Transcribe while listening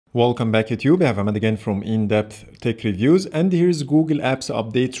Welcome back YouTube. I have Ahmed again from In-Depth Tech Reviews, and here's Google Apps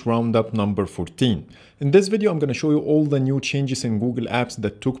Updates Roundup number 14. In this video, I'm going to show you all the new changes in Google Apps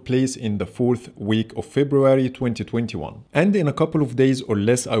that took place in the 4th week of February 2021. And in a couple of days or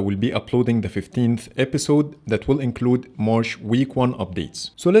less, I will be uploading the 15th episode that will include March week 1 updates.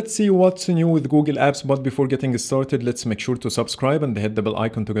 So let's see what's new with Google Apps, but before getting started, let's make sure to subscribe and hit the bell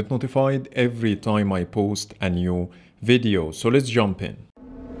icon to get notified every time I post a new video. So let's jump in.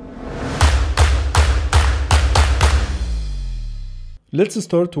 Let's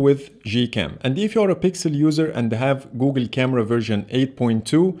start with Gcam. And if you are a Pixel user and have Google Camera version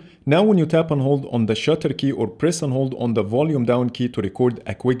 8.2, now when you tap and hold on the shutter key or press and hold on the volume down key to record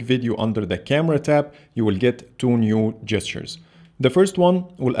a quick video under the camera tab, you will get two new gestures. The first one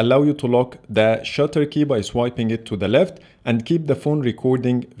will allow you to lock the shutter key by swiping it to the left and keep the phone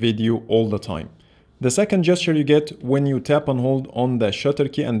recording video all the time. The second gesture you get when you tap and hold on the shutter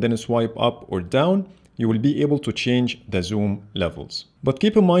key and then swipe up or down, you will be able to change the zoom levels. But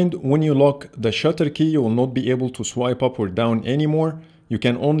keep in mind, when you lock the shutter key, you will not be able to swipe up or down anymore. You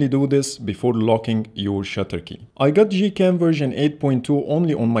can only do this before locking your shutter key. I got Gcam version 8.2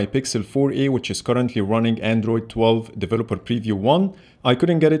 only on my Pixel 4a, which is currently running Android 12 Developer Preview 1. I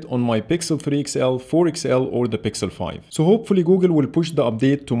couldn't get it on my Pixel 3 XL, 4 XL or the Pixel 5. So hopefully Google will push the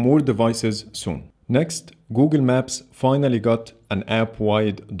update to more devices soon. Next, Google Maps finally got an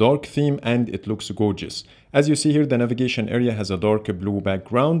app-wide dark theme and it looks gorgeous. As you see here, the navigation area has a dark blue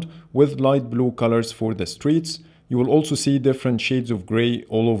background with light blue colors for the streets. You will also see different shades of gray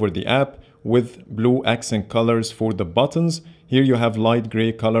all over the app with blue accent colors for the buttons. Here you have light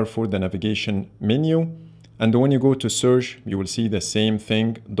gray color for the navigation menu. And when you go to search, you will see the same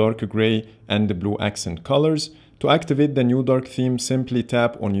thing, dark gray and the blue accent colors. To activate the new dark theme, simply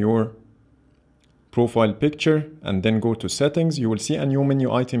tap on your profile picture and then go to settings. You will see a new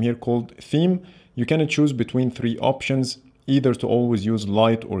menu item here called theme. You can choose between three options, either to always use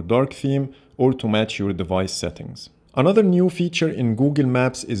light or dark theme or to match your device settings. Another new feature in Google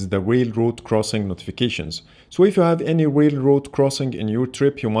Maps is the railroad crossing notifications. So if you have any railroad crossing in your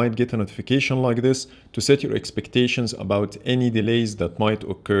trip, you might get a notification like this to set your expectations about any delays that might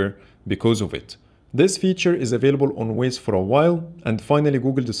occur because of it. This feature is available on Waze for a while, and finally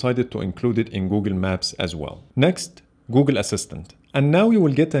Google decided to include it in Google Maps as well. Next, Google Assistant. And now you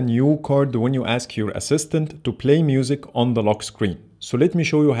will get a new card when you ask your assistant to play music on the lock screen. So let me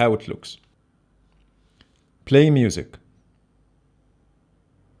show you how it looks. Play music.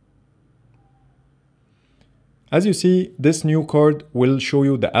 As you see, this new card will show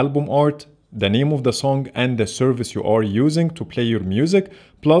you the album art, the name of the song and the service you are using to play your music,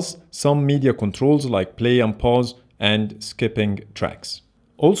 plus some media controls like play and pause and skipping tracks.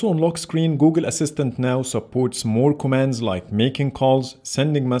 Also on lock screen, Google Assistant now supports more commands like making calls,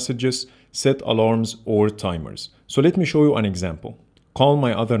 sending messages, set alarms or timers. So let me show you an example. Call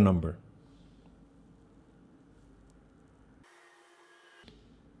my other number.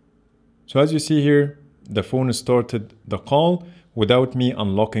 So as you see here, the phone started the call without me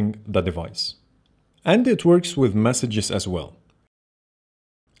unlocking the device. And it works with messages as well.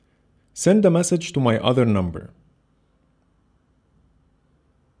 Send a message to my other number.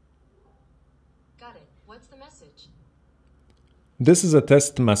 Got it. What's the message? This is a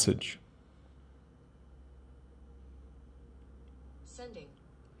test message. Sending.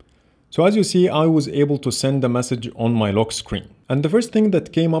 So as you see, I was able to send a message on my lock screen. And the first thing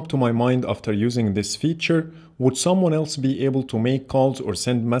that came up to my mind after using this feature, would someone else be able to make calls or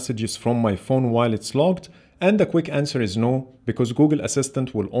send messages from my phone while it's locked? And the quick answer is no, because Google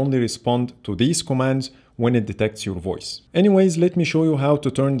Assistant will only respond to these commands when it detects your voice. Anyways, let me show you how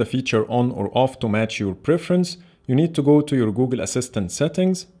to turn the feature on or off to match your preference. You need to go to your Google Assistant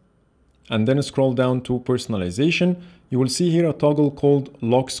settings and then scroll down to personalization. You will see here a toggle called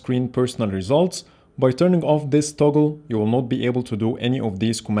Lock Screen Personal Results. By turning off this toggle, you will not be able to do any of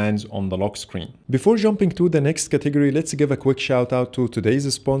these commands on the lock screen. Before jumping to the next category, let's give a quick shout out to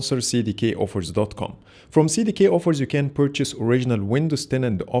today's sponsor, cdkoffers.com. From CDK Offers, you can purchase original Windows 10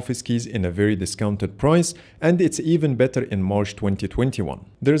 and Office keys in a very discounted price, and it's even better in March 2021.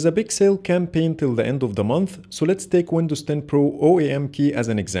 There's a big sale campaign till the end of the month, so let's take Windows 10 Pro OEM key as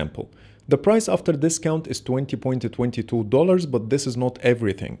an example. The price after discount is $20.22, but this is not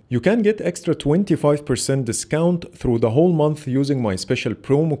everything. You can get extra 25% discount through the whole month using my special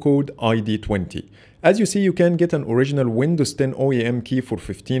promo code ID20. As you see, you can get an original Windows 10 OEM key for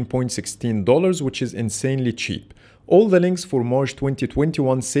 $15.16, which is insanely cheap. All the links for March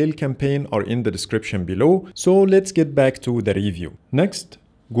 2021 sale campaign are in the description below, so let's get back to the review. Next,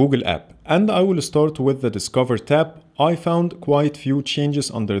 Google app, and I will start with the Discover tab. I found quite few changes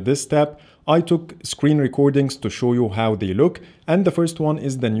under this tab. I took screen recordings to show you how they look, and the first one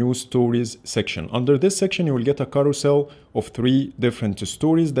is the new stories section. Under this section you will get a carousel of 3 different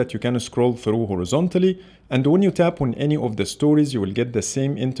stories that you can scroll through horizontally, and when you tap on any of the stories you will get the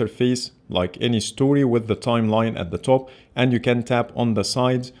same interface like any story with the timeline at the top, and you can tap on the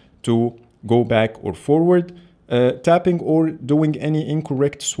sides to go back or forward. Tapping or doing any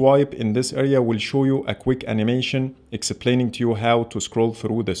incorrect swipe in this area will show you a quick animation explaining to you how to scroll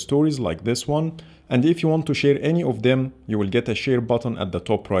through the stories like this one. And if you want to share any of them, you will get a share button at the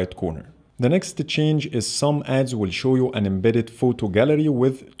top right corner. The next change is some ads will show you an embedded photo gallery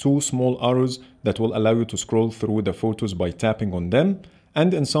with 2 small arrows that will allow you to scroll through the photos by tapping on them.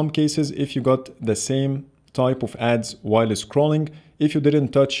 And in some cases, if you got the same type of ads while scrolling, if you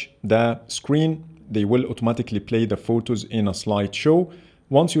didn't touch the screen, they will automatically play the photos in a slideshow.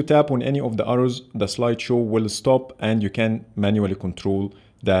 Once you tap on any of the arrows, the slideshow will stop and you can manually control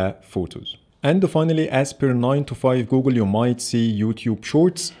the photos. And finally, as per 9 to 5 Google, you might see YouTube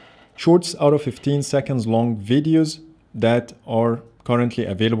Shorts. Shorts are 15 seconds long videos that are currently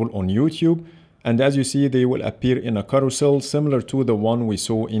available on YouTube. And as you see, they will appear in a carousel similar to the one we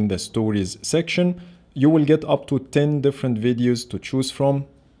saw in the stories section. You will get up to 10 different videos to choose from,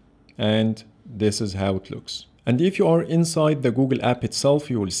 and this is how it looks. And if you are inside the Google app itself,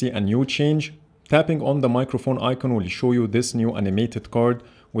 you will see a new change. Tapping on the microphone icon will show you this new animated card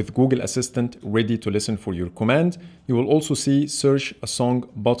with Google Assistant ready to listen for your command. You will also see search a song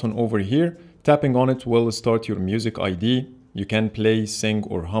button over here. Tapping on it will start your music ID. You can play, sing,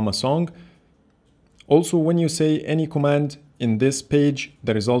 or hum a song. Also, when you say any command in this page,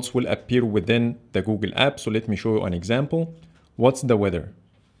 the results will appear within the Google app. So let me show you an example. What's the weather?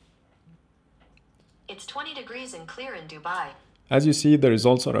 It's 20 degrees and clear in Dubai. As you see, the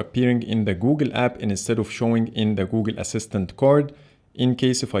results are appearing in the Google app instead of showing in the Google Assistant card, in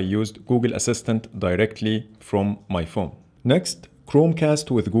case if I used Google Assistant directly from my phone. Next, Chromecast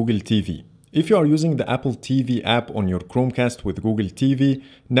with Google TV. If you are using the Apple TV app on your Chromecast with Google TV,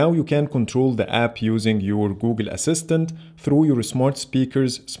 now you can control the app using your Google Assistant through your smart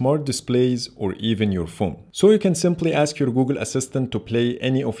speakers, smart displays, or even your phone. So you can simply ask your Google Assistant to play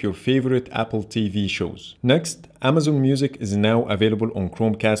any of your favorite Apple TV shows. Next, Amazon Music is now available on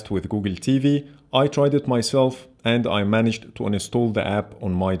Chromecast with Google TV. I tried it myself and I managed to install the app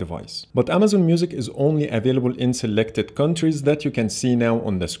on my device. But Amazon Music is only available in selected countries that you can see now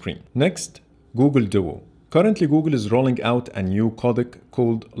on the screen. Next, Google Duo. Currently, Google is rolling out a new codec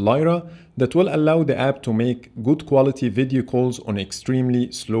called Lyra that will allow the app to make good quality video calls on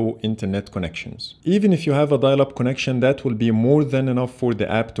extremely slow internet connections. Even if you have a dial-up connection, that will be more than enough for the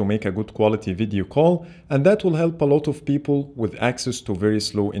app to make a good quality video call, and that will help a lot of people with access to very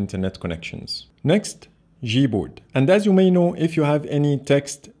slow internet connections. Next, Gboard. And as you may know, if you have any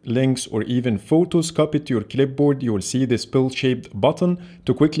text, links, or even photos copied to your clipboard, you will see this pill-shaped button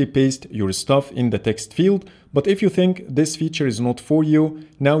to quickly paste your stuff in the text field. But if you think this feature is not for you,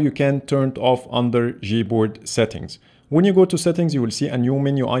 now you can turn it off under Gboard settings. When you go to settings, you will see a new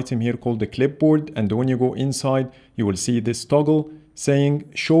menu item here called the clipboard. And when you go inside, you will see this toggle saying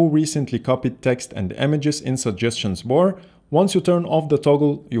show recently copied text and images in suggestions bar. Once you turn off the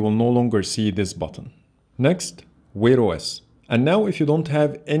toggle, you will no longer see this button. Next, WearOS. And now if you don't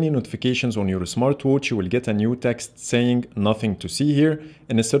have any notifications on your smartwatch, you will get a new text saying nothing to see here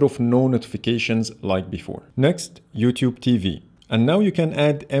instead of no notifications like before. Next, YouTube TV. And now you can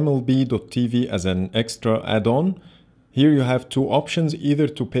add MLB.tv as an extra add-on. Here you have 2 options, either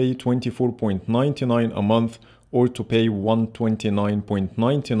to pay $24.99 a month or to pay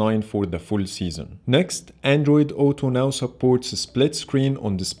 $129.99 for the full season. Next, Android Auto now supports split screen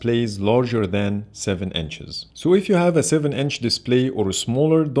on displays larger than 7 inches. So if you have a 7-inch display or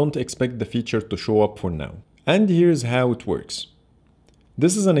smaller, don't expect the feature to show up for now. And here's how it works.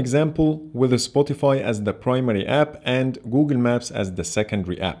 This is an example with Spotify as the primary app and Google Maps as the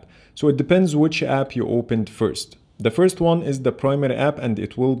secondary app. So it depends which app you opened first. The first one is the primary app and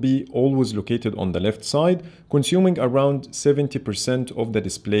it will be always located on the left side, consuming around 70% of the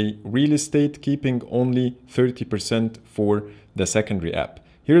display real estate, keeping only 30% for the secondary app.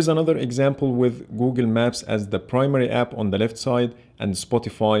 Here's another example with Google Maps as the primary app on the left side and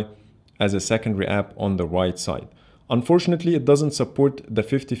Spotify as a secondary app on the right side. Unfortunately, it doesn't support the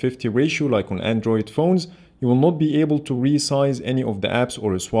 50-50 ratio like on Android phones. You will not be able to resize any of the apps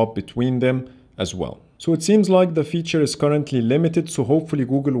or swap between them as well. So it seems like the feature is currently limited, so hopefully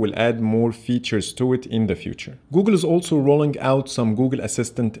Google will add more features to it in the future. Google is also rolling out some Google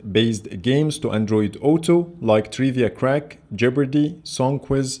Assistant based games to Android Auto like Trivia Crack, Jeopardy, Song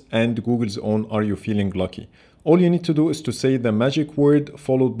Quiz, and Google's own Are You Feeling Lucky? All you need to do is to say the magic word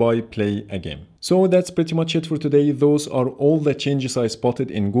followed by play a game. So that's pretty much it for today. Those are all the changes I spotted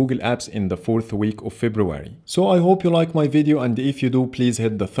in Google Apps in the 4th week of February. So I hope you like my video, and if you do, please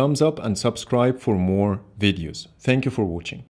hit the thumbs up and subscribe for more videos. Thank you for watching.